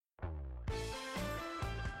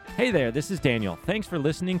Hey there, this is Daniel. Thanks for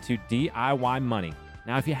listening to DIY Money.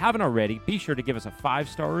 Now, if you haven't already, be sure to give us a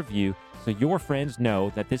 5-star review so your friends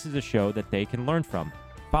know that this is a show that they can learn from.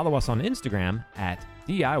 Follow us on Instagram at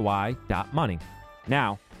DIY.money.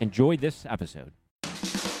 Now, enjoy this episode.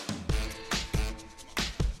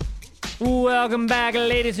 Welcome back,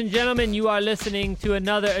 ladies and gentlemen. You are listening to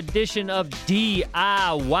another edition of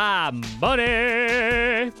DIY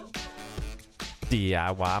Money.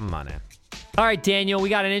 DIY Money. All right, Daniel, we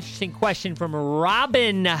got an interesting question from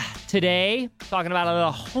Robin today, talking about a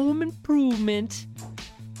little home improvement.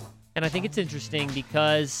 And I think it's interesting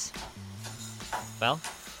because, well,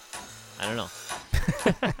 I don't know.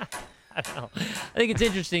 I don't know. I think it's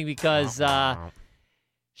interesting because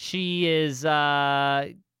she is,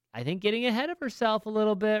 I think, getting ahead of herself a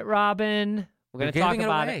little bit, Robin. We're going to talk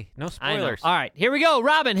about it. No spoilers. All right, here we go.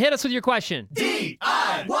 Robin, hit us with your question.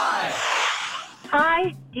 DIY!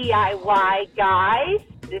 Hi, DIY guys.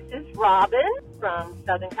 This is Robin from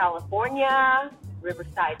Southern California,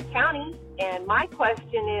 Riverside County. And my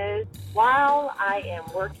question is, while I am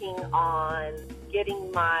working on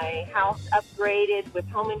getting my house upgraded with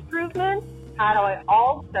home improvements, how do I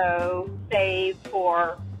also save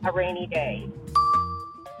for a rainy day?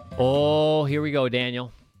 Oh, here we go,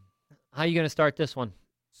 Daniel. How are you going to start this one?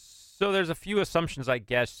 So there's a few assumptions, I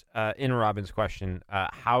guess, in Robin's question.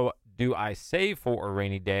 How do I save for a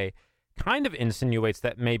rainy day? Kind of insinuates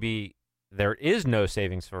that maybe there is no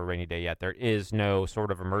savings for a rainy day yet. There is no sort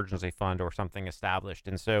of emergency fund or something established.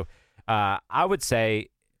 And so I would say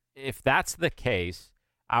if that's the case,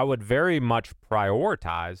 I would very much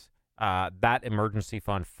prioritize that emergency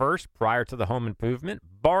fund first prior to the home improvement,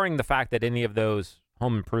 barring the fact that any of those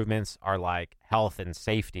home improvements are like health and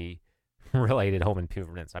safety related home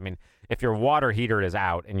improvements. I mean, if your water heater is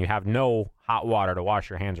out and you have no hot water to wash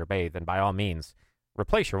your hands or bathe, then by all means,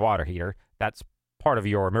 replace your water heater. That's part of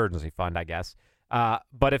your emergency fund, I guess.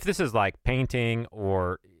 But if this is like painting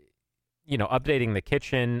or, updating the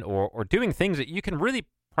kitchen or doing things that you can really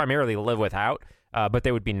primarily live without, but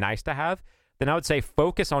they would be nice to have, then I would say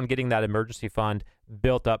focus on getting that emergency fund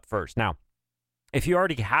built up first. Now, if you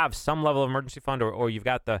already have some level of emergency fund or you've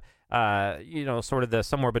got the, sort of the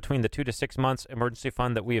somewhere between the 2 to 6 months emergency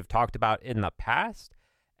fund that we have talked about in the past,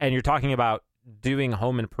 and you're talking about doing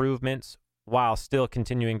home improvements while still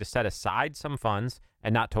continuing to set aside some funds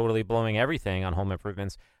and not totally blowing everything on home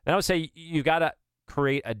improvements, then I would say you got to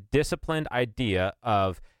create a disciplined idea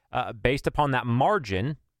of, based upon that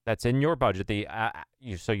margin that's in your budget,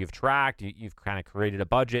 so you've tracked, you've kind of created a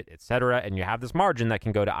budget, et cetera, and you have this margin that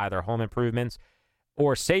can go to either home improvements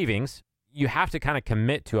or savings. You have to kind of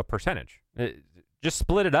commit to a percentage. Just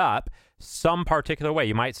split it up some particular way.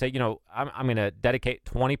 You might say, I'm going to dedicate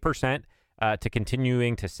 20% to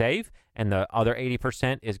continuing to save, and the other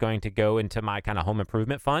 80% is going to go into my kind of home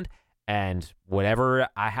improvement fund. And whatever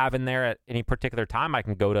I have in there at any particular time, I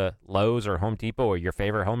can go to Lowe's or Home Depot or your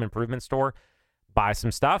favorite home improvement store, buy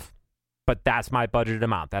some stuff. But that's my budgeted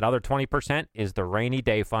amount. That other 20% is the rainy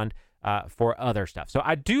day fund for other stuff. So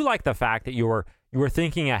I do like the fact that you were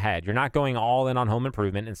thinking ahead. You're not going all in on home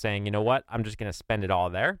improvement and saying, you know what, I'm just going to spend it all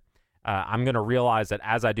there. I'm going to realize that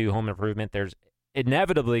as I do home improvement, there's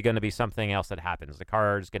inevitably going to be something else that happens. The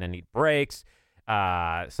car is going to need brakes.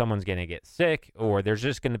 Someone's going to get sick, or there's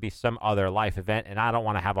just going to be some other life event, and I don't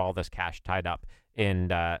want to have all this cash tied up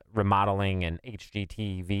in remodeling and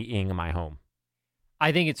HGTVing my home.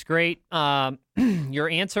 I think it's great. Your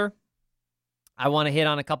answer, I want to hit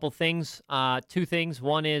on a couple things. 2 things.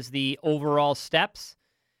 One is the overall steps.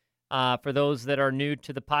 For those that are new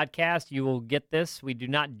to the podcast, you will get this. We do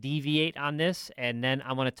not deviate on this. And then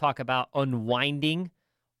I want to talk about unwinding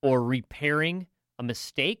or repairing a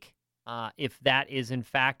mistake, if that is in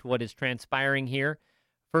fact what is transpiring here.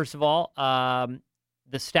 First of all,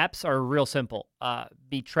 the steps are real simple.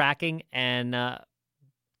 Be tracking and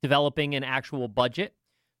developing an actual budget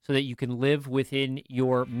so that you can live within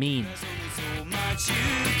your means.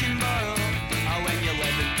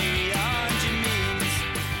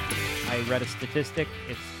 I read a statistic.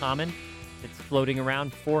 It's common. It's floating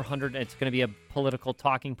around. 400. It's going to be a political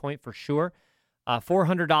talking point for sure.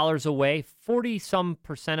 $400 away.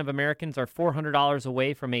 40-some% of Americans are $400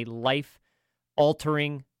 away from a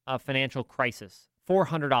life-altering financial crisis.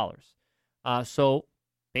 $400. So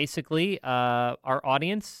basically, our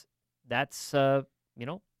audience, that's a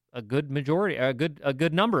good majority, a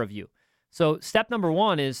good number of you. So step number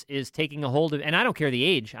 1 is taking a hold of, and I don't care the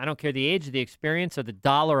age. I don't care the age, the experience, or the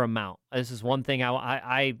dollar amount. This is one thing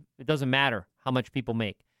it doesn't matter how much people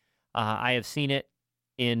make. I have seen it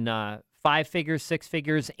in 5 figures, 6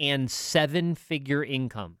 figures, and 7-figure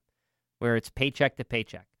income, where it's paycheck to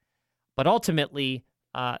paycheck. But ultimately,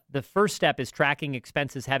 the first step is tracking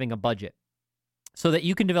expenses, having a budget, so that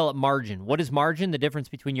you can develop margin. What is margin? The difference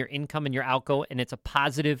between your income and your outgo, and it's a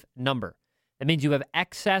positive number. That means you have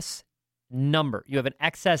excess number. You have an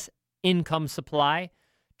excess income supply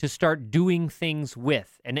to start doing things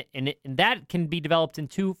with. And that can be developed in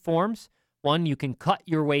two forms. One, you can cut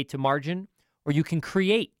your way to margin, or you can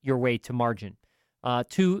create your way to margin.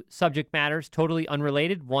 Two subject matters, totally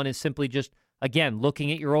unrelated. One is simply just, again,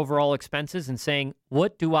 looking at your overall expenses and saying,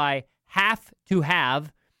 what do I have to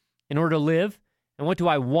have in order to live? And what do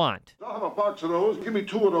I want? I'll have a box of those. Give me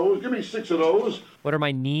 2 of those. Give me 6 of those. What are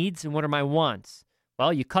my needs and what are my wants?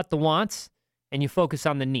 Well, you cut the wants and you focus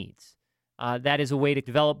on the needs. That is a way to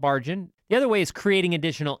develop margin. The other way is creating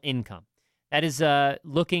additional income. That is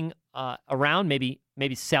looking around, maybe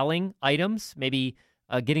selling items, maybe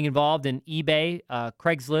getting involved in eBay,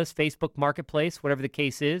 Craigslist, Facebook Marketplace, whatever the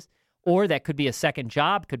case is. Or that could be a second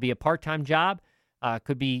job, could be a part-time job,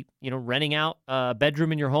 could be renting out a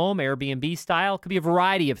bedroom in your home, Airbnb style. Could be a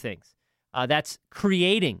variety of things. That's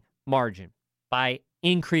creating margin by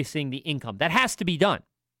increasing the income. That has to be done.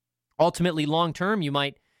 Ultimately, long-term, you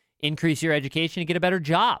might increase your education and get a better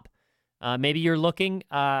job. Maybe you're looking,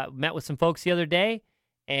 met with some folks the other day,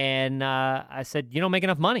 and I said, you don't make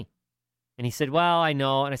enough money. And he said, well, I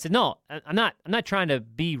know. And I said, no, I'm not trying to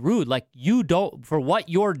be rude. Like, you don't, for what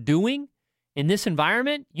you're doing in this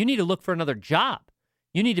environment, you need to look for another job.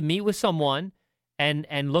 You need to meet with someone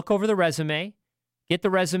and look over the resume, get the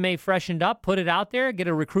resume freshened up, put it out there, get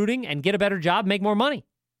a recruiting, and get a better job, make more money.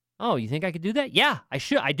 Oh, you think I could do that? Yeah, I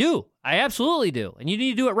should. I do. I absolutely do. And you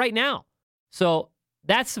need to do it right now. So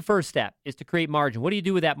that's the first step, is to create margin. What do you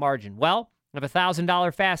do with that margin? Well, I have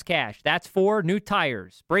 $1,000 fast cash. That's for new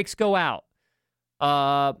tires. Brakes go out.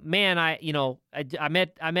 Man,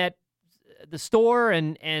 I'm at the store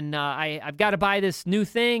and I've got to buy this new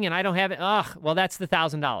thing and I don't have it. Well, that's the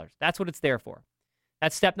 $1,000. That's what it's there for.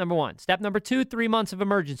 That's step number one. Step number two, 3 months of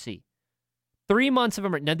emergency. 3 months of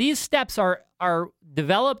emergency. Now, these steps are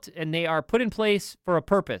developed and they are put in place for a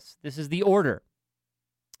purpose. This is the order.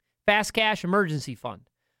 Fast cash emergency fund.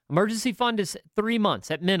 Emergency fund is 3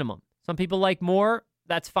 months at minimum. Some people like more.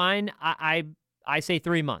 That's fine. I say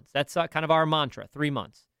 3 months. That's kind of our mantra, 3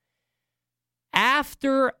 months.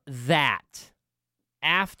 After that,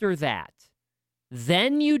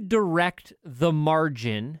 then you direct the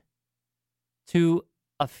margin to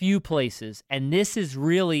a few places, and this is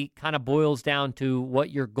really kind of boils down to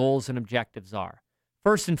what your goals and objectives are.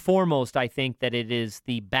 First and foremost, I think that it is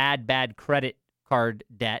the bad credit card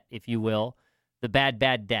debt, if you will, the bad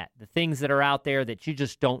debt, the things that are out there that you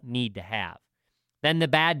just don't need to have. Then the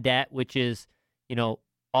bad debt, which is,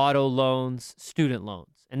 auto loans, student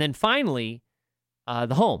loans. And then finally,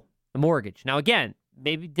 the home, the mortgage. Now, again,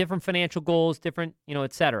 maybe different financial goals, different,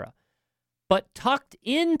 et cetera. But tucked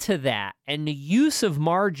into that, and the use of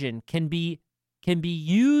margin can be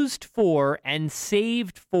used for and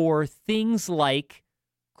saved for things like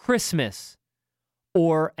Christmas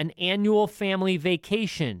or an annual family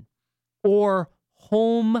vacation or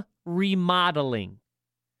home remodeling.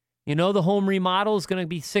 The home remodel is going to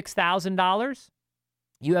be $6,000.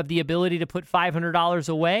 You have the ability to put $500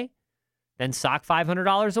 away, then sock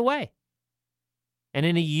 $500 away. And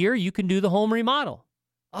in a year, you can do the home remodel.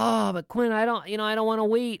 Oh, but Quinn, I don't want to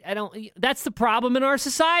wait. That's the problem in our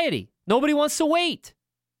society. Nobody wants to wait.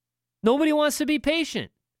 Nobody wants to be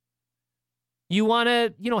patient. You want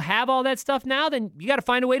to, have all that stuff now, then you got to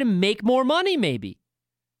find a way to make more money maybe.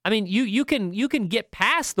 I mean, you can get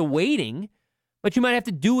past the waiting, but you might have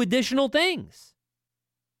to do additional things.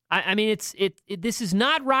 I mean, this is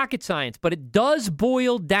not rocket science, but it does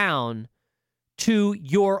boil down to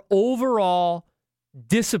your overall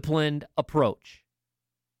disciplined approach.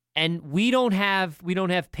 And we don't have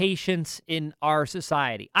patience in our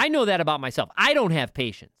society. I know that about myself. I don't have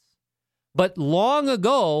patience. But long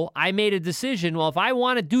ago, I made a decision, well, if I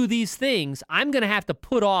want to do these things, I'm going to have to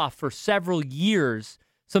put off for several years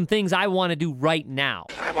some things I want to do right now.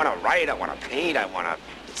 I want to write, I want to paint, I want to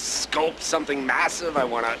sculpt something massive, I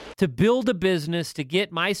want to build a business, to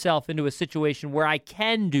get myself into a situation where I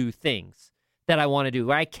can do things that I want to do,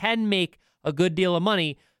 where I can make a good deal of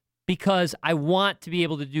money because I want to be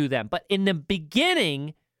able to do them. But in the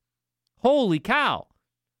beginning, holy cow,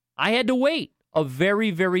 I had to wait a very,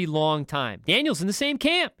 very long time. Daniel's in the same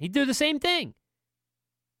camp. He did the same thing.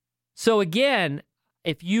 So again,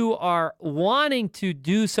 if you are wanting to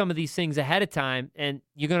do some of these things ahead of time and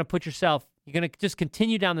you're going to just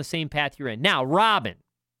continue down the same path you're in. Now, Robin,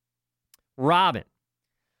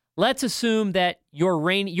 let's assume that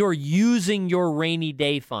you're using your rainy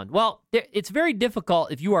day fund. Well, it's very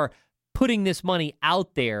difficult if you are putting this money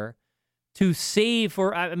out there to save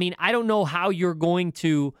for, I mean, I don't know how you're going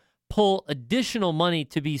to pull additional money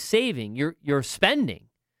to be saving. You're spending.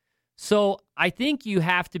 So I think you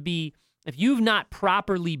have to be, if you've not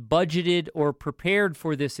properly budgeted or prepared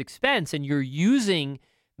for this expense and you're using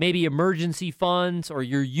maybe emergency funds or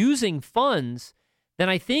you're using funds, then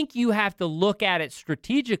I think you have to look at it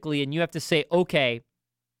strategically and you have to say, okay,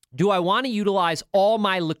 do I want to utilize all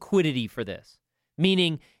my liquidity for this?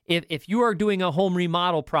 Meaning, if you are doing a home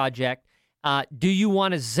remodel project, do you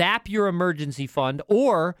want to zap your emergency fund,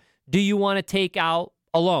 or do you want to take out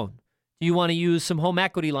a loan? Do you want to use some home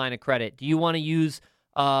equity line of credit? Do you want to use,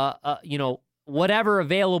 whatever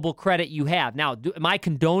available credit you have? Now, am I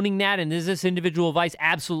condoning that? And is this individual advice?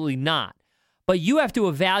 Absolutely not. But you have to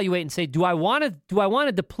evaluate and say, do I want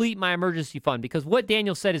to deplete my emergency fund? Because what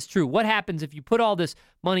Daniel said is true. What happens if you put all this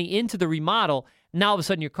money into the remodel, and all of a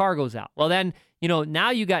sudden your car goes out? Well, then,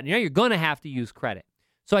 now you're going to have to use credit.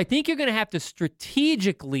 So I think you're going to have to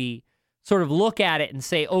strategically sort of look at it and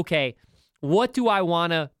say, okay, what do I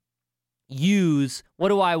want to use? What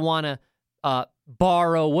do I want to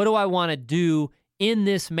borrow? What do I want to do in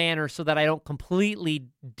this manner so that I don't completely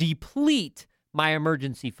deplete my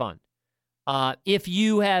emergency fund? If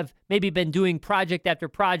you have maybe been doing project after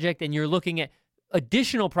project and you're looking at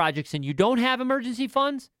additional projects and you don't have emergency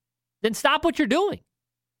funds, then stop what you're doing.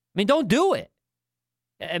 I mean, don't do it.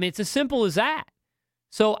 I mean, it's as simple as that.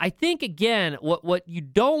 So I think, again, what you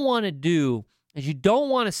don't want to do is you don't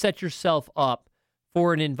want to set yourself up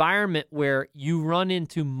for an environment where you run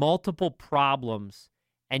into multiple problems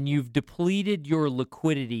and you've depleted your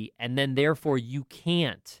liquidity and then therefore you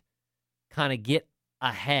can't kind of get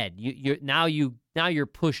ahead. Now you're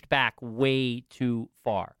pushed back way too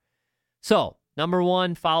far. So, number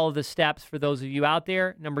one, follow the steps for those of you out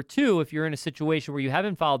there. Number two, if you're in a situation where you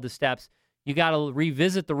haven't followed the steps, you got to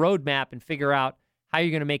revisit the roadmap and figure out how you're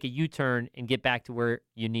going to make a U-turn and get back to where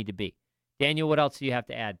you need to be. Daniel, what else do you have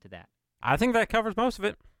to add to that? I think that covers most of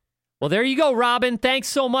it. Well, there you go, Robin. Thanks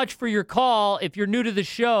so much for your call. If you're new to the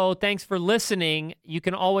show, thanks for listening. You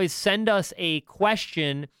can always send us a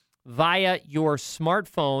question via your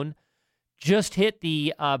smartphone. Just hit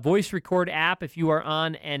the voice record app if you are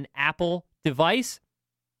on an Apple device.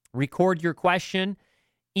 Record your question.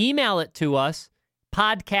 Email it to us,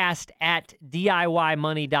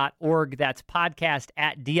 podcast@DIYmoney.org. That's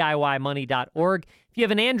podcast@DIYmoney.org. If you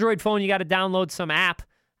have an Android phone, you got to download some app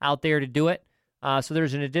out there to do it. So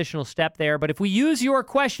there's an additional step there. But if we use your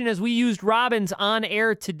question as we used Robin's on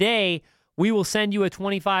air today, we will send you a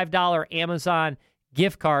 $25 Amazon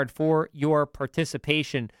gift card for your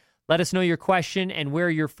participation. Let us know your question and where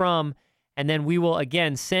you're from, and then we will,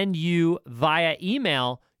 again, send you via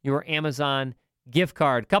email your Amazon gift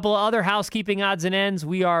card. A couple of other housekeeping odds and ends.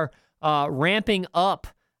 We are ramping up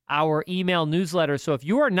our email newsletter. So if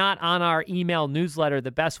you are not on our email newsletter,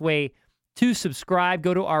 the best way to subscribe,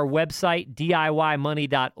 go to our website,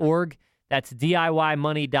 DIYmoney.org. That's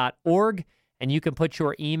DIYmoney.org, and you can put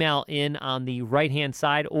your email in on the right-hand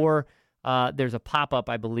side, or there's a pop-up,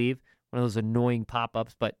 I believe, one of those annoying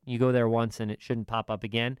pop-ups, but you go there once and it shouldn't pop up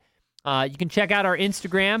again. You can check out our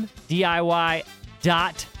Instagram,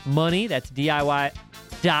 DIY.money. That's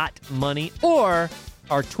DIY.money. Or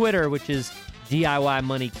our Twitter, which is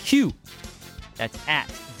DIYmoneyQ. That's at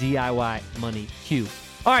DIYmoneyQ.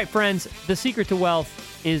 All right, friends, the secret to wealth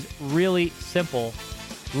is really simple.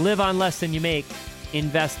 Live on less than you make,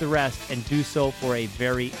 invest the rest, and do so for a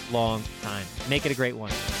very long time. Make it a great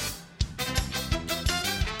one.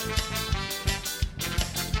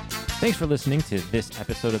 Thanks for listening to this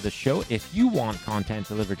episode of the show. If you want content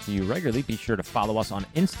delivered to you regularly, be sure to follow us on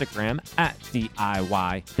Instagram at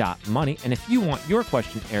DIY.money. And if you want your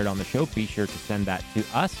question aired on the show, be sure to send that to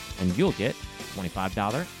us, and you'll get a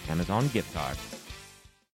 $25 Amazon gift card.